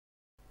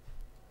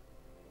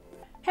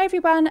Hey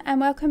everyone,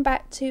 and welcome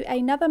back to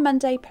another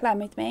Monday plan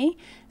with me.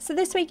 So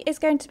this week is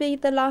going to be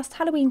the last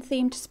Halloween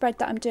themed spread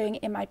that I'm doing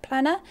in my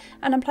planner,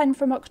 and I'm planning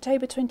from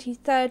October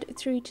 23rd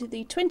through to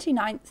the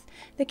 29th.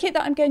 The kit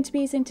that I'm going to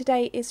be using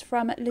today is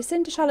from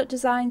Lucinda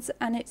Designs,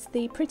 and it's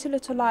the Pretty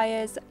Little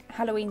Liars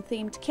Halloween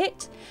themed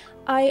kit.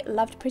 I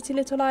loved Pretty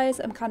Little Liars.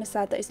 I'm kind of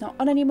sad that it's not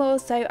on anymore,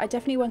 so I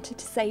definitely wanted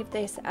to save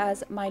this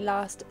as my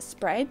last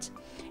spread.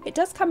 It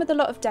does come with a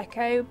lot of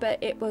deco,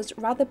 but it was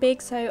rather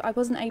big, so I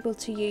wasn't able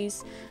to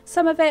use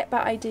some of it,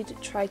 but I did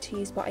try to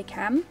use what I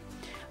can.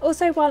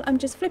 Also, while I'm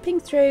just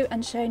flipping through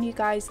and showing you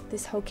guys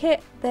this whole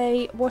kit,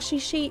 the washi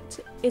sheet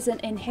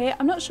isn't in here.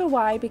 I'm not sure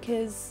why,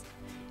 because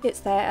it's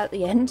there at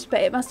the end,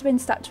 but it must have been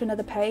stuck to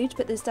another page.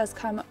 But this does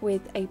come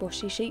with a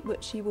washi sheet,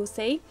 which you will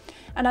see.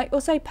 And I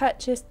also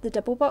purchased the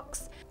double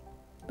box,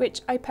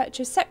 which I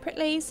purchased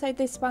separately, so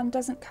this one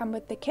doesn't come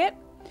with the kit.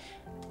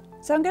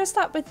 So I'm going to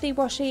start with the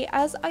washi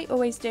as I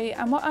always do,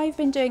 and what I've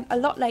been doing a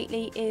lot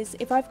lately is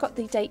if I've got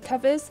the date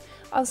covers,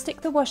 I'll stick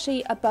the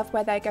washi above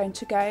where they're going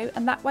to go,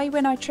 and that way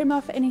when I trim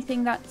off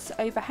anything that's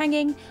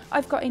overhanging,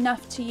 I've got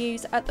enough to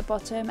use at the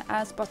bottom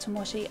as bottom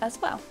washi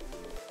as well.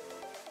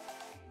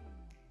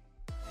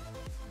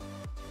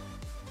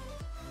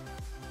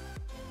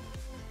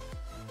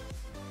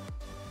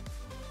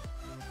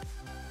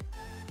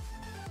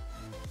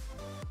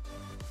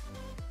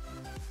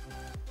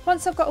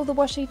 Once I've got all the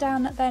washi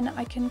down, then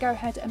I can go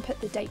ahead and put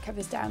the date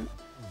covers down.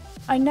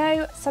 I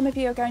know some of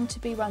you are going to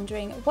be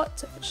wondering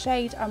what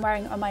shade I'm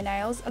wearing on my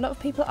nails. A lot of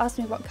people ask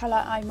me what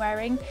colour I'm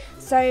wearing.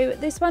 So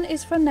this one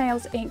is from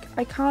Nails Inc.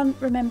 I can't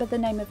remember the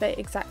name of it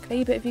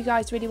exactly, but if you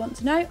guys really want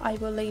to know, I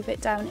will leave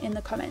it down in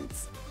the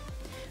comments.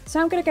 So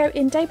I'm going to go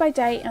in day by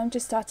day, and I'm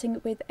just starting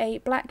with a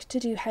black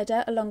to-do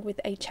header along with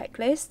a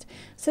checklist.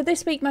 So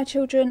this week my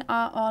children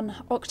are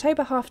on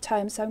October half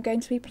term, so I'm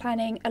going to be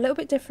planning a little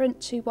bit different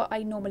to what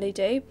I normally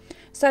do.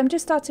 So I'm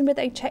just starting with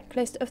a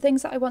checklist of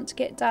things that I want to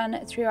get done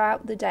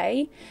throughout the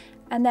day.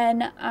 And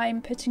then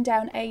I'm putting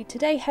down a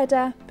today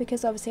header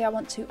because obviously I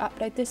want to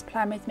upload this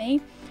plan with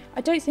me.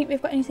 I don't think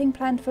we've got anything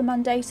planned for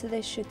Monday, so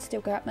this should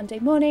still go up Monday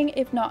morning.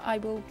 If not, I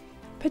will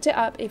put it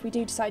up. If we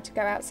do decide to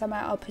go out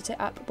somewhere, I'll put it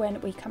up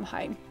when we come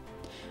home.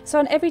 So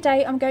on every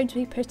day I'm going to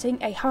be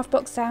putting a half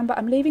box down, but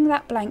I'm leaving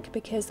that blank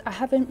because I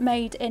haven't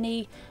made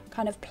any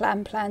kind of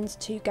plans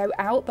to go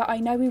out, but I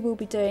know we will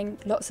be doing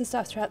lots of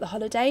stuff throughout the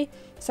holiday,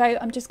 so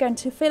I'm just going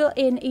to fill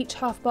in each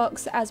half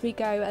box as we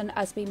go and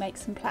as we make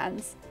some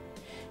plans.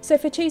 So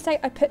for Tuesday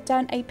I put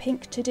down a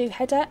pink to-do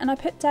header, and I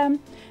put down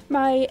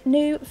my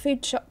new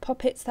food shop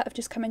poppets that have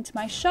just come into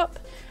my shop,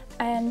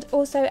 and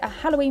also a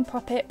Halloween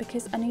poppet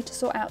because I need to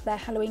sort out their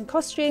Halloween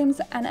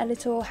costumes, and a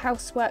little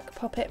housework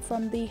poppet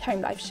from the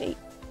home life sheet.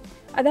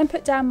 I then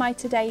put down my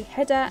today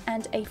header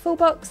and a full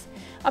box.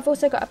 I've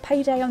also got a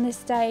payday on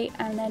this day,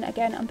 and then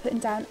again I'm putting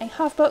down a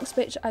half box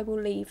which I will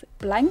leave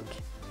blank.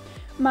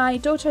 My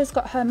daughter has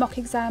got her mock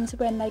exams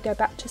when they go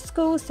back to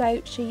school,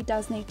 so she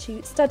does need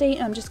to study,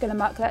 and I'm just going to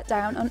mark that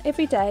down on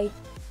every day.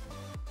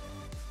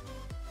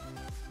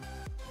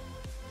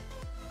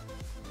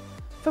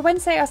 For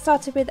Wednesday I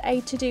started with a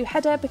to-do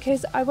header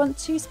because I want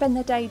to spend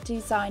the day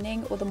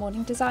designing, or the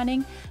morning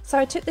designing. So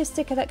I took this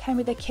sticker that came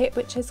with a kit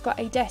which has got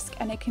a desk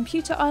and a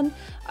computer on.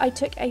 I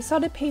took a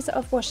solid piece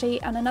of washi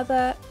and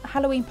another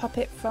Halloween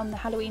poppet from the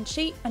Halloween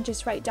sheet and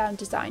just wrote down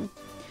design.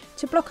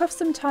 To block off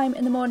some time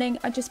in the morning,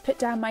 I just put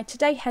down my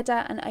today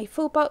header and a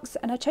full box,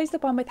 and I chose the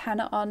one with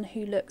Hannah on,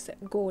 who looks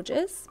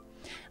gorgeous.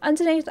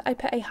 Underneath I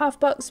put a half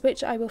box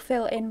which I will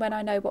fill in when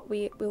I know what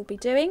we will be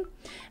doing,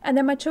 and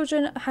then my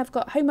children have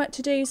got homework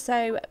to do,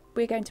 so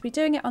we're going to be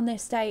doing it on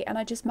this day, and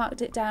I just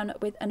marked it down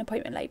with an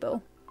appointment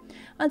label.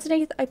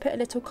 Underneath I put a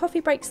little coffee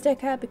break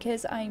sticker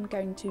because I'm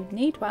going to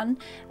need one,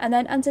 and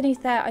then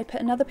underneath there I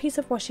put another piece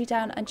of washi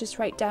down and just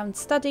wrote down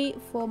study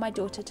for my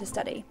daughter to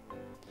study.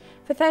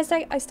 For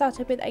Thursday I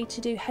started with a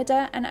to-do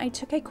header, and I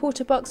took a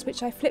quarter box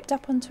which I flipped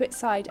up onto its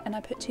side, and I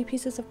put 2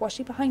 pieces of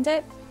washi behind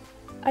it.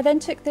 I then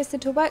took this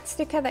little work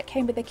sticker that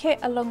came with the kit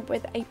along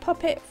with a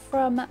poppet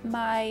from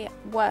my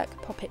work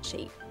poppet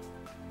sheet.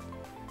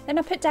 Then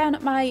I put down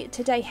my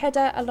today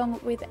header along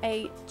with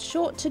a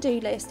short to-do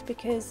list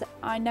because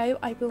I know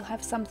I will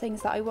have some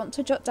things that I want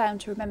to jot down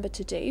to remember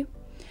to do.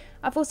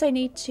 I've also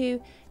need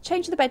to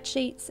change the bed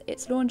sheets,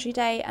 it's laundry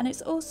day, and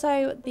it's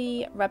also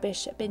the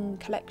rubbish bin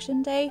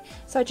collection day,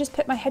 so I just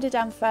put my header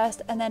down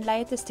first and then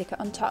layered the sticker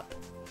on top.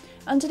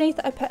 Underneath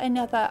I put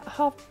another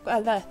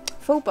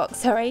full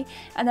box,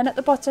 and then at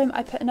the bottom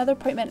I put another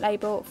appointment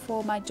label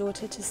for my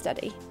daughter to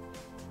study.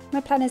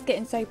 My plan is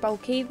getting so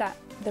bulky that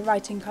the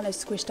writing kind of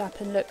squished up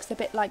and looks a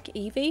bit like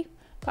Evie,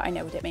 but I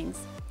know what it means.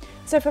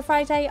 So for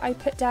Friday I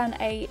put down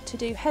a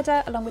to-do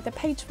header along with a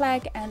page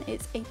flag, and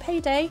it's a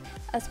payday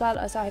as well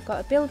as I've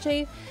got a bill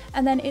due,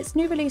 and then it's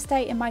new release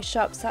day in my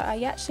shop, so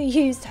I actually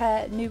used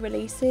her new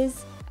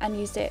releases and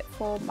used it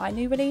for my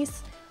new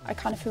release. I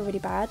kind of feel really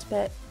bad,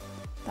 but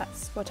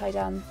that's what I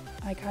done.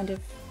 I kind of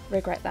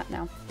regret that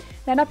now.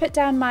 Then I put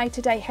down my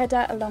today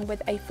header along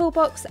with a full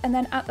box, and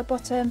then at the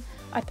bottom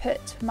I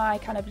put my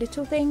kind of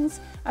little things.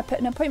 I put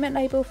an appointment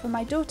label for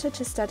my daughter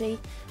to study.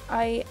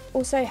 I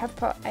also have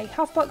put a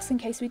half box in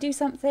case we do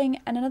something,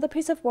 and another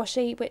piece of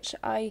washi which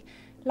I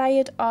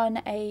layered on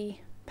a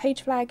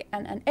page flag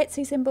and an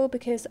Etsy symbol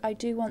because I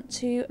do want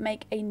to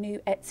make a new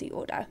Etsy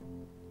order.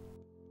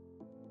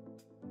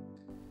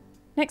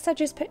 Next I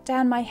just put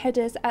down my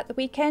headers at the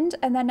weekend,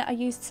 and then I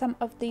used some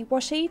of the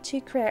washi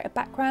to create a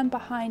background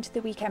behind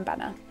the weekend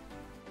banner.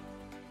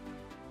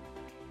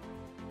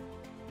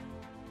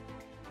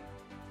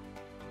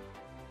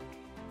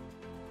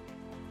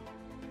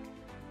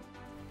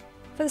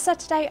 For the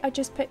Saturday I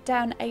just put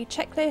down a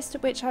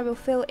checklist which I will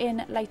fill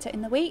in later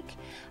in the week.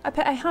 I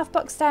put a half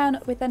box down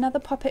with another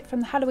poppet from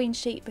the Halloween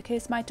sheet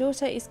because my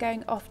daughter is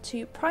going off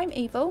to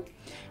Primeval,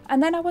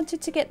 and then I wanted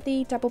to get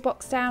the double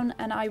box down,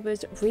 and I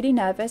was really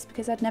nervous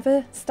because I'd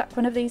never stuck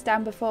one of these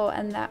down before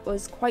and that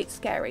was quite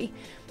scary.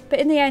 But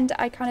in the end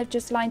I kind of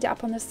just lined it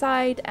up on the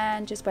side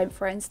and just went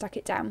for it and stuck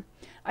it down.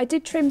 I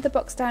did trim the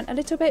box down a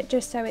little bit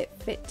just so it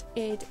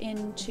fitted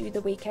into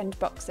the weekend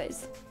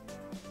boxes.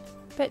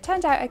 But it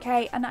turned out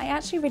okay, and I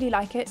actually really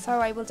like it, so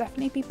I will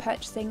definitely be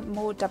purchasing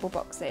more double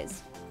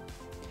boxes.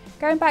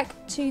 Going back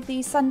to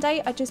the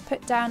Sunday, I just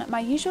put down my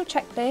usual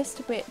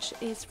checklist, which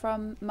is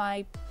from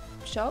my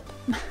shop.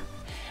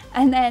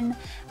 And then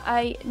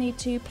I need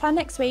to plan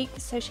next week,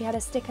 so she had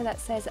a sticker that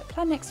says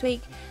plan next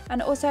week,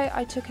 and also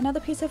I took another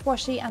piece of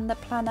washi and the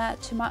planner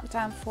to mark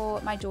down for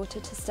my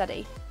daughter to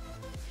study.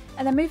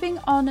 And then moving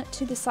on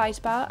to the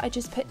sidebar, I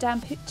just put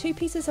down 2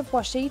 pieces of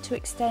washi to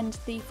extend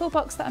the full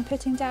box that I'm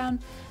putting down,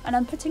 and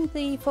I'm putting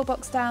the full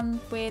box down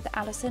with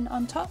Alison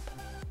on top.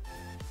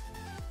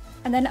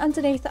 And then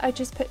underneath I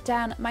just put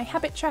down my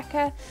habit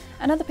tracker,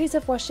 another piece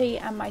of washi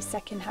and my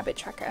second habit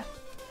tracker.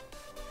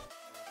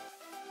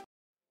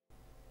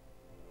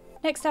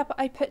 Next up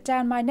I put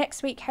down my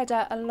next week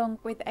header along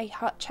with a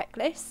heart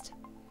checklist.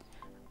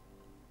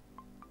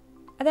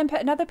 I then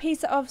put another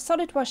piece of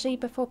solid washi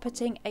before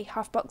putting a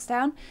half box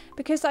down.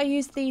 Because I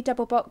used the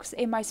double box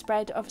in my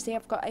spread, obviously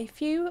I've got a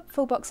few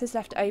full boxes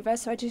left over,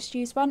 so I just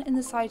used one in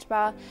the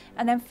sidebar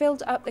and then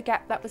filled up the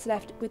gap that was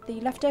left with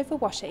the leftover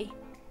washi.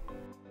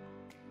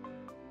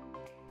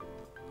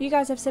 You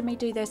guys have seen me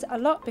do this a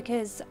lot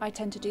because I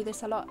tend to do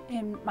this a lot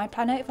in my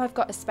planner. If I've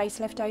got a space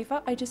left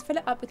over, I just fill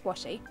it up with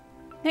washi.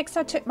 Next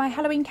I took my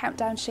Halloween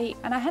countdown sheet,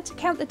 and I had to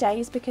count the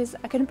days because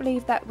I couldn't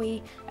believe that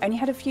we only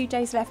had a few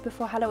days left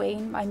before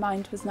Halloween. My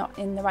mind was not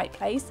in the right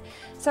place.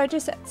 So I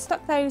just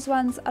stuck those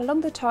ones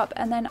along the top,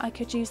 and then I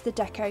could use the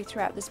deco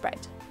throughout the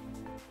spread.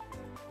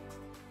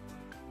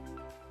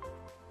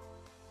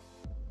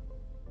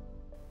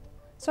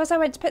 So as I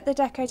went to put the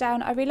deco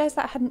down, I realised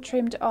that I hadn't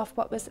trimmed off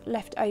what was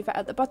left over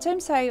at the bottom,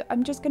 so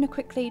I'm just going to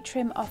quickly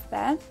trim off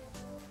there.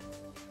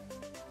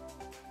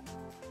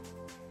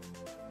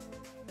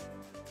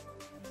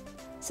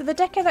 So the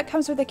deco that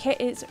comes with the kit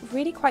is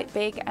really quite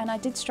big, and I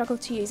did struggle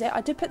to use it. I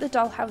did put the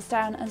dollhouse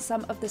down and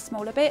some of the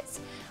smaller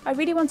bits. I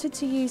really wanted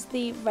to use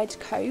the red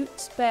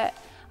coat, but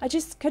I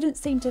just couldn't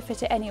seem to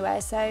fit it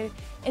anywhere, so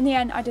in the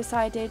end I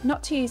decided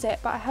not to use it,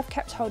 but I have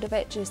kept hold of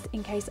it just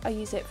in case I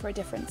use it for a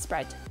different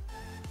spread.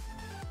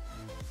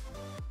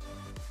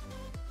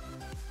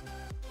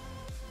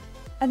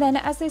 And then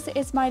as this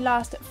is my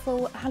last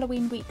full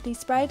Halloween weekly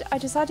spread, I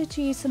decided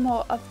to use some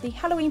more of the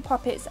Halloween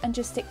poppets and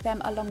just stick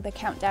them along the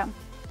countdown.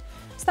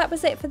 So that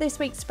was it for this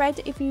week's spread.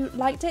 If you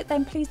liked it,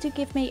 then please do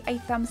give me a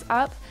thumbs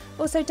up.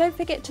 Also, don't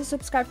forget to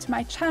subscribe to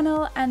my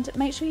channel and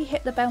make sure you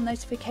hit the bell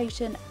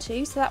notification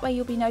too, so that way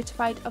you'll be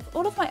notified of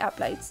all of my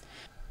uploads.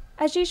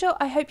 As usual,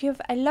 I hope you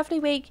have a lovely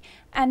week,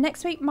 and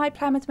next week my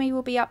plan with me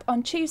will be up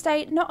on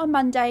Tuesday, not on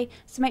Monday,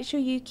 so make sure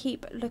you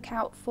keep a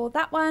lookout for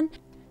that one.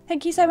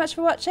 Thank you so much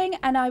for watching,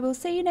 and I will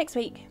see you next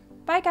week.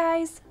 Bye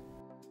guys!